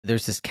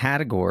there's this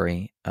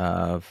category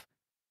of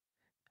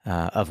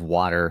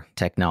water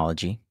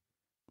technology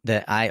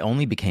that I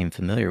only became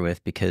familiar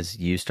with because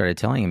you started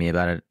telling me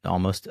about it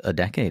almost a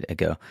decade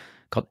ago,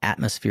 called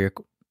atmospheric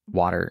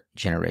water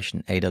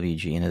generation,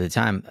 AWG. And at the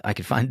time, I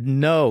could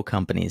find no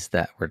companies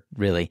that were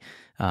really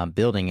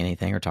building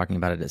anything or talking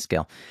about it at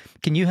scale.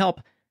 Can you help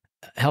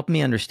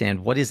me understand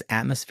what is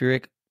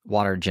atmospheric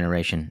water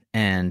generation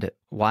and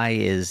why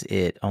is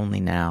it only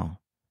now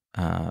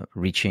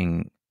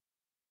reaching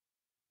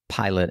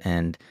pilot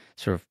and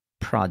sort of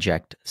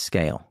project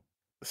scale?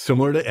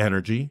 Similar to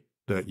energy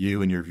that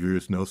you and your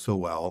viewers know so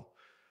well,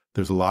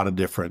 there's a lot of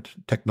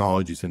different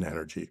technologies in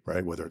energy,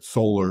 right? Whether it's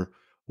solar,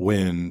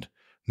 wind,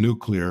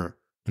 nuclear,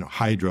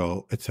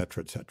 hydro, et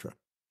cetera, et cetera.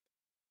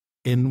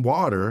 In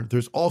water,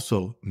 there's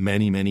also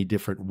many, many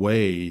different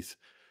ways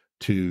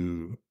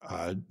to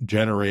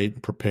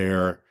generate,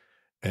 prepare,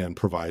 and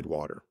provide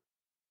water.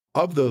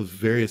 Of those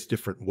various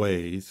different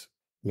ways,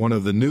 one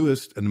of the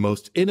newest and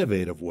most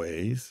innovative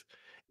ways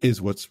is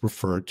what's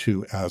referred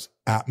to as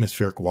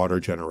atmospheric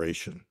water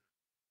generation,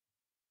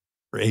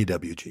 or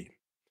AWG.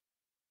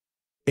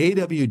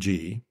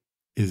 AWG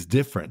is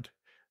different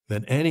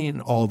than any and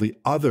all the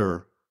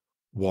other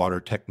water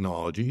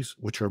technologies,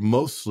 which are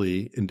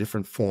mostly in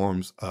different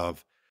forms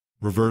of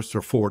reverse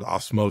or forward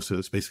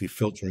osmosis, basically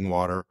filtering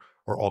water,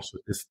 or also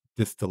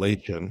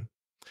distillation.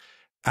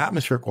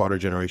 Atmospheric water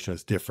generation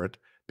is different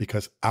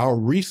because our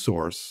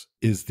resource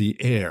is the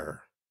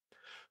air.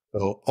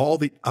 So all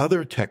the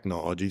other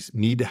technologies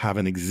need to have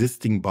an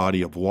existing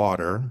body of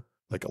water,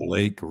 like a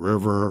lake, a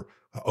river,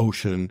 an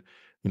ocean,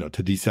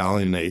 to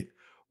desalinate,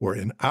 where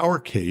in our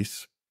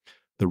case,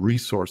 the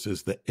resource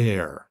is the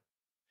air.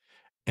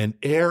 And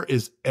air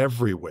is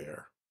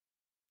everywhere.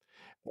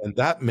 And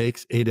that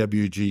makes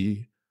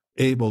AWG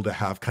able to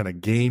have kind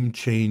of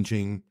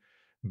game-changing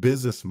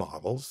business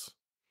models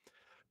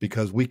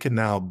because we can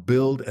now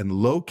build and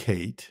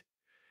locate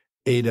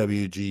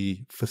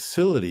AWG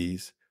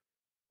facilities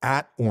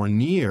at or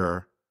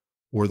near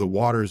where the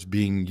water is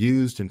being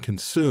used and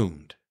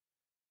consumed.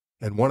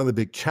 And one of the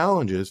big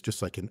challenges,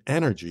 just like in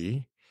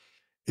energy,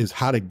 is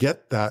how to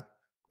get that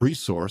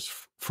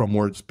resource from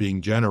where it's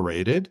being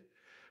generated,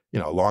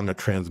 along a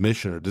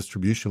transmission or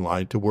distribution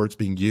line to where it's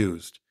being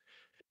used.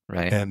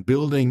 Right. And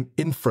building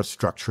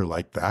infrastructure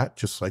like that,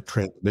 just like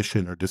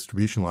transmission or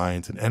distribution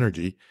lines and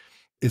energy,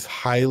 is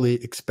highly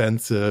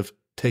expensive,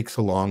 takes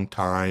a long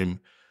time,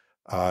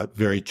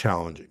 very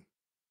challenging.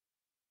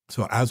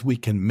 So as we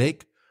can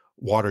make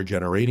water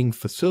generating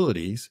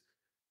facilities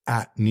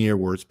at near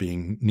where it's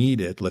being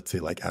needed, let's say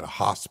like at a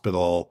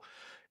hospital,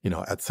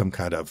 at some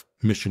kind of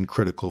mission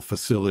critical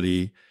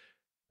facility,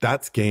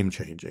 that's game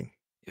changing.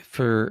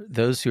 For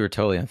those who are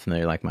totally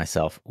unfamiliar like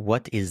myself,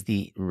 what is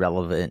the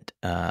relevant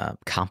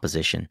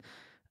composition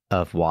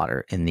of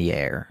water in the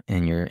air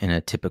in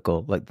a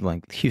typical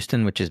like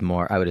Houston, which is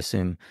more, I would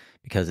assume,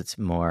 because it's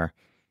more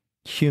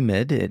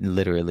humid, it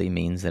literally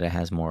means that it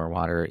has more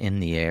water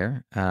in the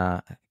air.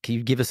 Can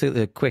you give us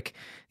a quick,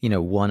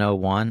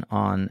 101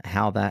 on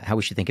how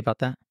we should think about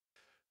that?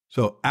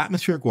 So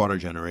atmospheric water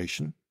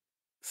generation,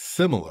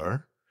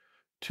 similar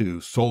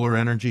to solar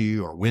energy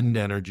or wind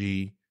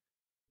energy,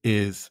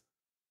 is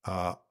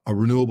a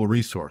renewable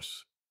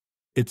resource.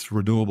 It's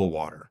renewable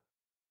water.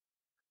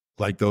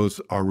 Like those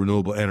are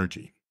renewable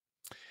energy.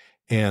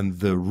 And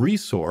the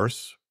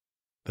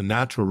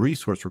natural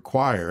resource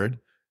required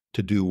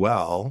to do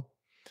well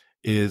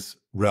is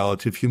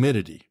relative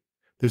humidity.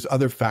 There's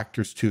other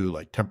factors too,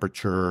 like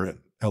temperature and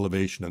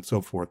elevation and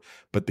so forth.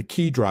 But the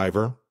key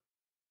driver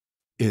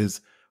is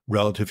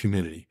relative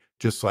humidity.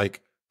 Just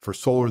like for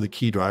solar, the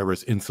key driver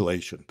is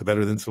insulation. The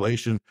better the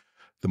insulation,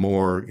 the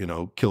more,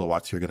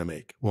 kilowatts you're going to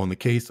make. Well, in the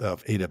case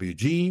of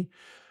AWG,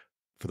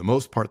 for the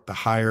most part, the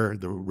higher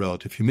the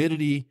relative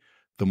humidity,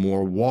 the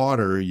more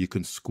water you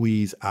can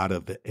squeeze out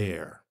of the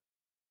air.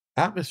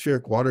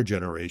 Atmospheric water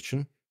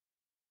generation,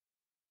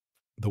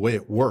 the way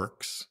it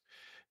works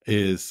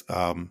is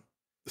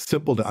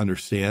simple to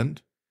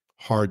understand,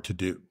 hard to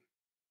do.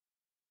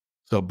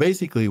 So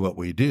basically what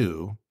we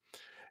do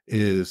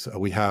is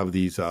we have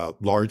these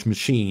large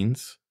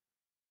machines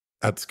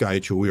at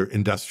SkyHO. We're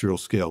industrial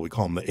scale. We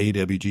call them the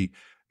AWG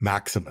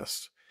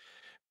Maximus.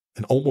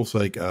 And almost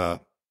like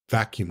a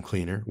vacuum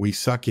cleaner, we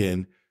suck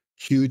in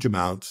huge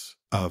amounts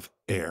of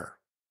air.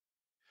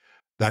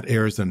 That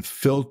air is then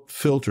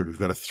filtered. We've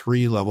got a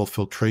 3-level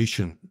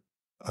filtration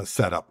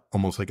setup,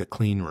 almost like a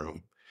clean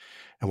room.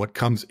 And what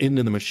comes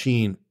into the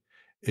machine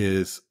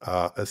is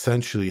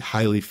essentially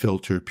highly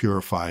filtered,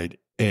 purified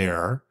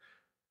air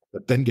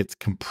that then gets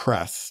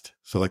compressed.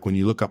 So like when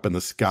you look up in the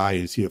sky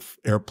and you see an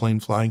airplane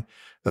flying,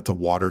 that's a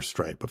water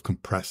stripe of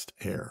compressed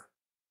air.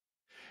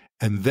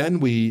 And then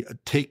we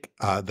take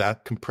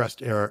that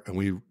compressed air and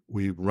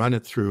we run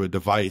it through a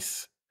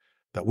device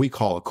that we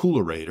call a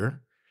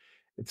coolerator.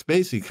 It's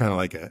basically kind of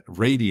like a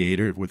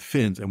radiator with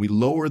fins, and we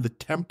lower the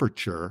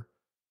temperature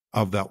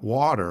of that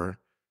water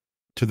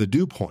to the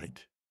dew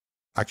point,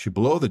 actually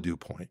below the dew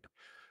point.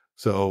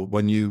 So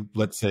when you,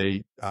 let's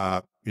say,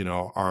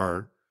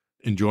 are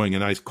enjoying a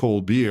nice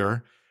cold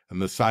beer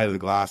and the side of the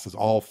glass is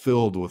all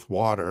filled with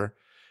water,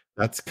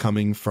 that's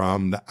coming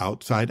from the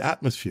outside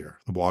atmosphere,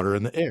 the water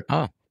in the air,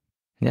 Oh,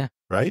 yeah.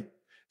 right?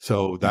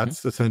 So Hmm.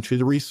 that's essentially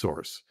the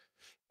resource.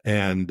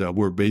 And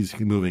we're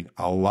basically moving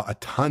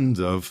tons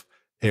of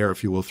air,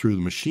 if you will, through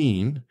the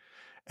machine,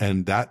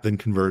 and that then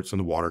converts and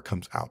the water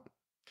comes out.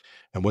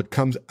 And what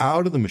comes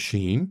out of the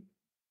machine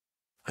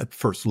at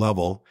first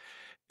level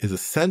is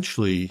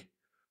essentially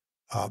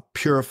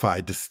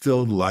purified,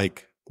 distilled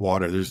like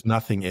water. There's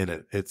nothing in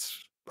it.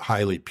 It's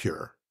highly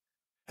pure.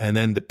 And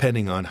then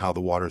depending on how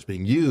the water is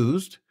being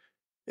used,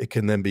 it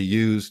can then be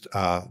used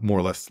more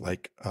or less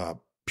like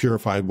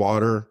purified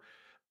water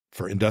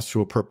for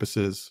industrial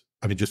purposes.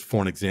 I mean, just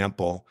for an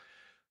example,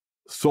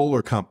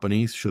 solar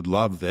companies should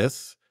love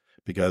this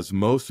because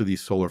most of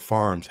these solar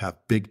farms have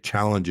big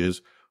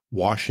challenges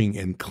washing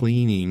and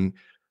cleaning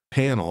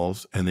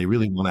panels, and they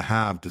really want to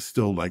have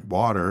distilled like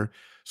water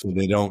so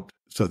they don't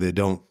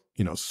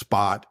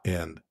spot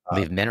and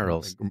Leave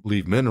minerals.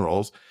 leave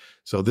minerals.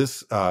 So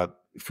this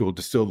fuel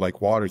distilled like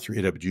water through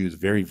AWG is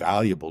very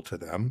valuable to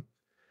them.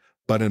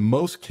 But in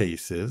most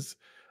cases,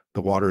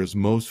 the water is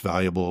most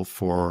valuable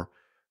for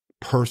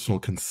personal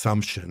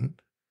consumption,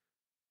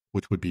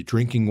 which would be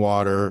drinking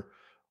water,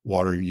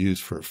 water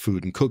used for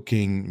food and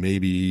cooking,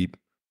 maybe,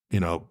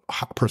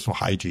 personal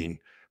hygiene,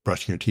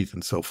 brushing your teeth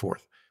and so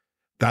forth.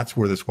 That's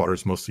where this water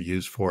is mostly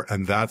used for.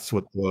 And that's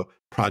what the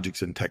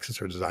projects in Texas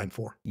are designed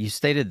for. You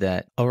stated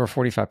that over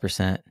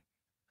 45%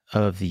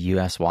 of the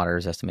US water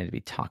is estimated to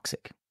be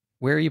toxic.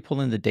 Where are you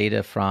pulling the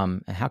data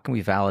from, and how can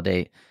we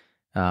validate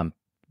that?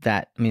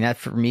 I mean, that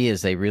for me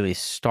is a really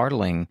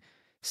startling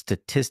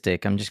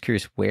statistic. I'm just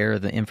curious where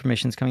the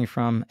information is coming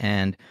from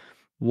and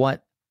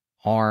what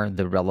are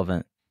the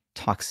relevant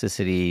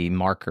toxicity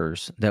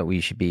markers that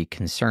we should be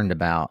concerned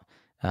about,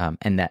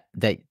 and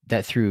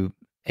that through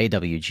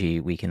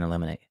AWG we can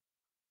eliminate.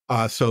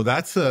 So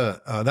that's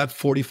that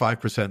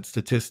 45%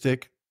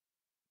 statistic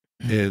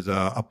is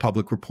a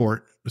public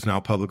report, is now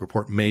a public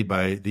report made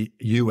by the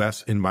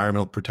U.S.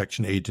 Environmental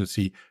Protection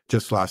Agency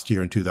just last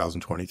year in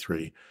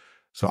 2023.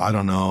 So I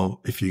don't know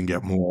if you can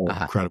get more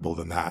credible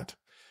than that.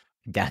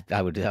 That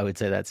I would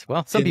say that's,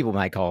 well, some people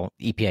might call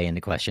EPA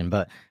into question,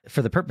 but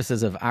for the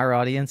purposes of our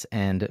audience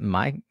and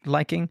my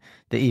liking,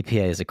 the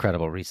EPA is a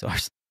credible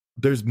resource.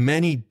 There's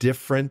many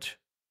different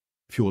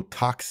fuel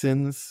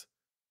toxins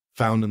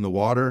found in the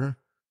water,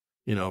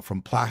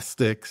 from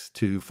plastics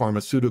to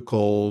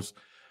pharmaceuticals,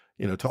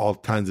 to all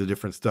kinds of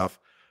different stuff.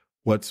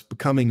 What's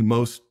becoming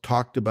most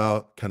talked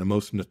about, kind of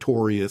most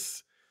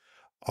notorious,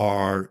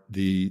 are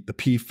the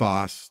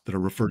PFAS that are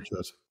referred to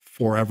as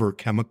forever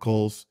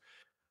chemicals.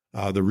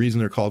 The reason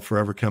they're called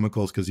forever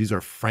chemicals because these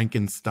are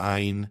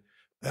Frankenstein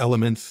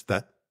elements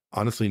that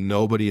honestly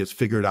nobody has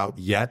figured out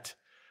yet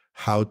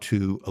how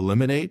to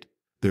eliminate.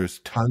 There's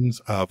tons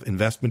of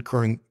investment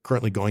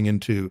currently going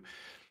into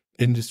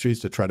industries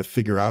to try to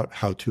figure out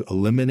how to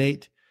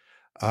eliminate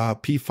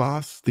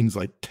PFAS, things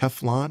like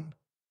Teflon,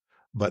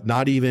 but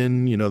not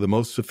even the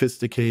most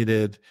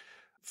sophisticated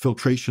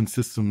filtration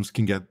systems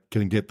can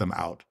get them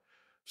out.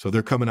 So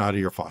they're coming out of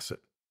your faucet.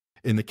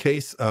 In the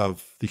case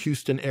of the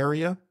Houston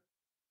area,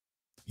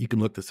 you can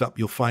look this up.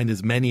 You'll find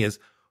as many as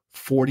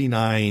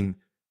 49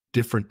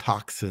 different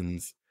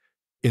toxins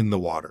in the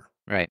water.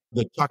 Right.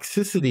 The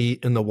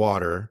toxicity in the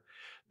water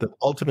that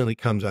ultimately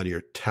comes out of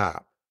your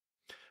tap,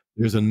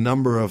 there's a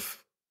number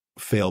of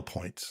fail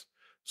points.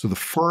 So the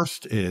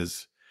first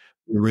is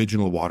the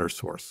original water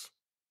source.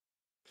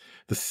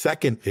 The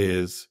second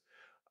is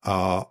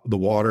the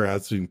water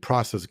as being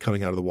processed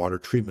coming out of the water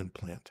treatment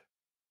plant.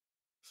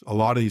 A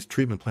lot of these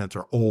treatment plants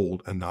are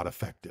old and not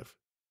effective.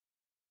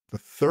 The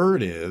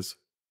third is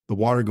the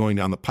water going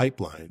down the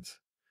pipelines.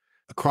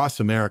 Across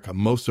America,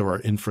 most of our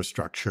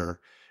infrastructure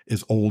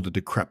is old and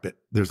decrepit.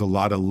 There's a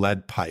lot of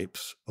lead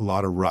pipes, a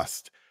lot of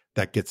rust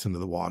that gets into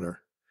the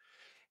water.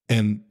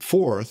 And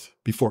fourth,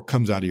 before it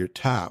comes out of your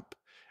tap,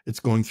 it's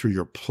going through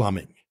your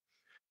plumbing.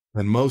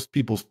 And most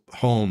people's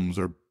homes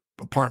or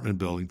apartment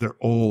buildings, they're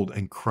old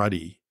and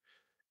cruddy.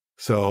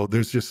 So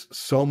there's just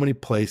so many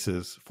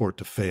places for it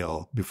to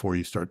fail before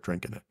you start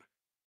drinking it.